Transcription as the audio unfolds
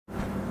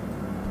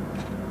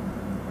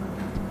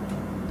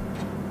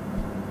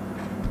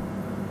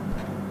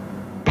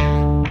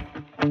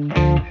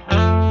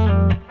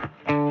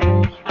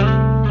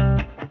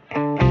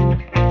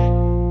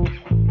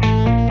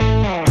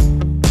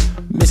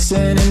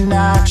in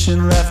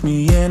action, left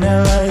me in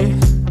LA.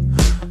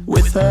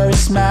 With her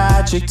it's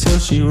magic till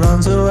she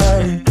runs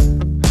away.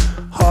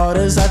 Hard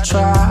as I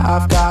try,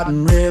 I've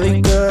gotten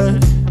really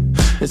good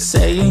at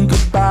saying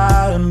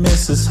goodbye to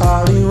Mrs.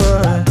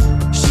 Hollywood.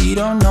 She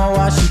don't know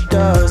why she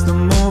does, the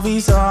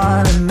movies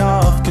aren't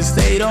enough, cause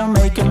they don't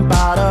make them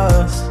about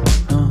us.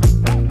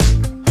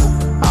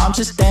 I'm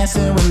just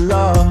dancing with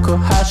luck, or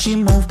how she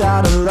moved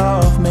out of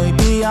love.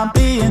 Maybe I'm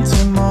being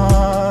too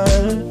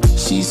much.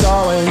 She's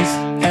always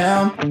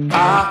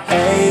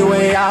MIA,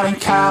 way out in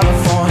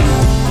California.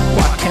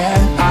 What can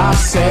I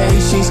say?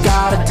 She's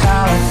got a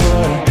talent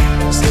for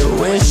it. Still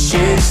wish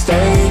she'd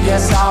stay,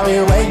 guess I'll be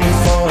waiting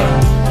for her.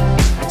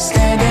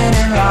 Standing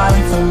in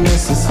line for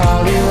Mrs.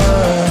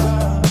 Hollywood.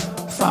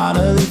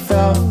 Finally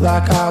felt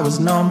like I was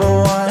number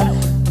one.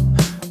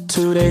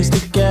 2 days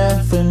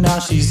together, now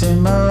she's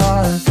in my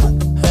life.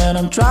 And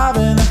I'm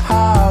driving the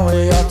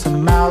highway up to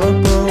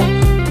Malibu,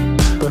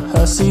 but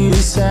her seat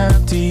is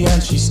empty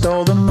and she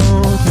stole the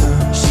mood.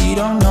 She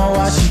don't know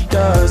why she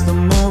does, the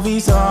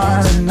movies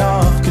aren't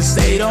enough, cause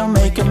they don't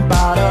make them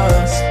about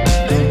us.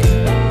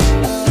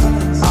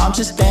 I'm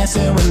just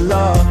dancing with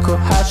luck, or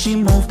how she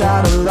moved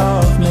out of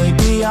love.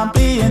 Maybe I'm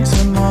being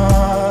too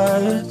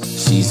much.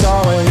 She's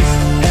always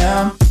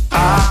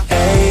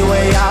MIA,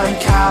 way out in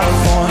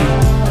California.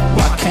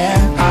 What can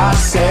I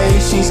say?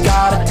 She's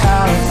got a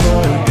talent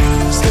for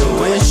it. Still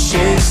wish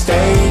she'd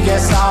stay,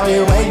 guess I'll be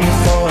waiting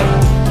for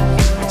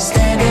her.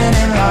 Standing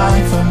in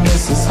line for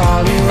Mrs.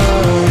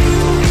 Hollywood.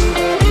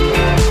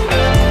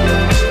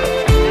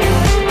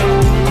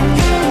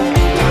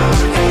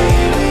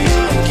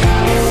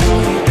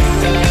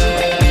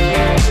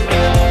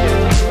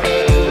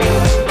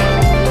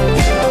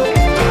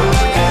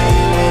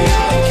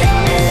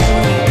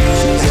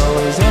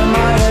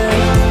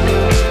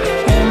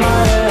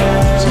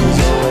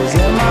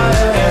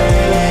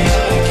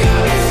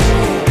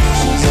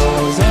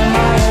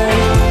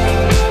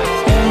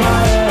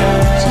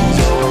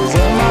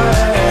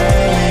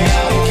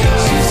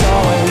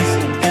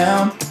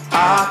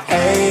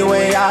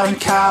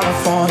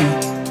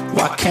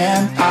 What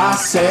can I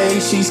say?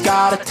 She's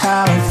got a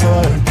talent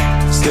for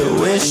it. Still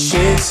wish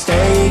she'd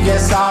stay,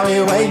 guess I'll be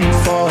waiting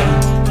for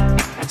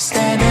her.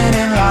 Standing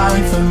in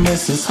line for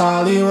Mrs.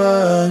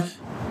 Hollywood.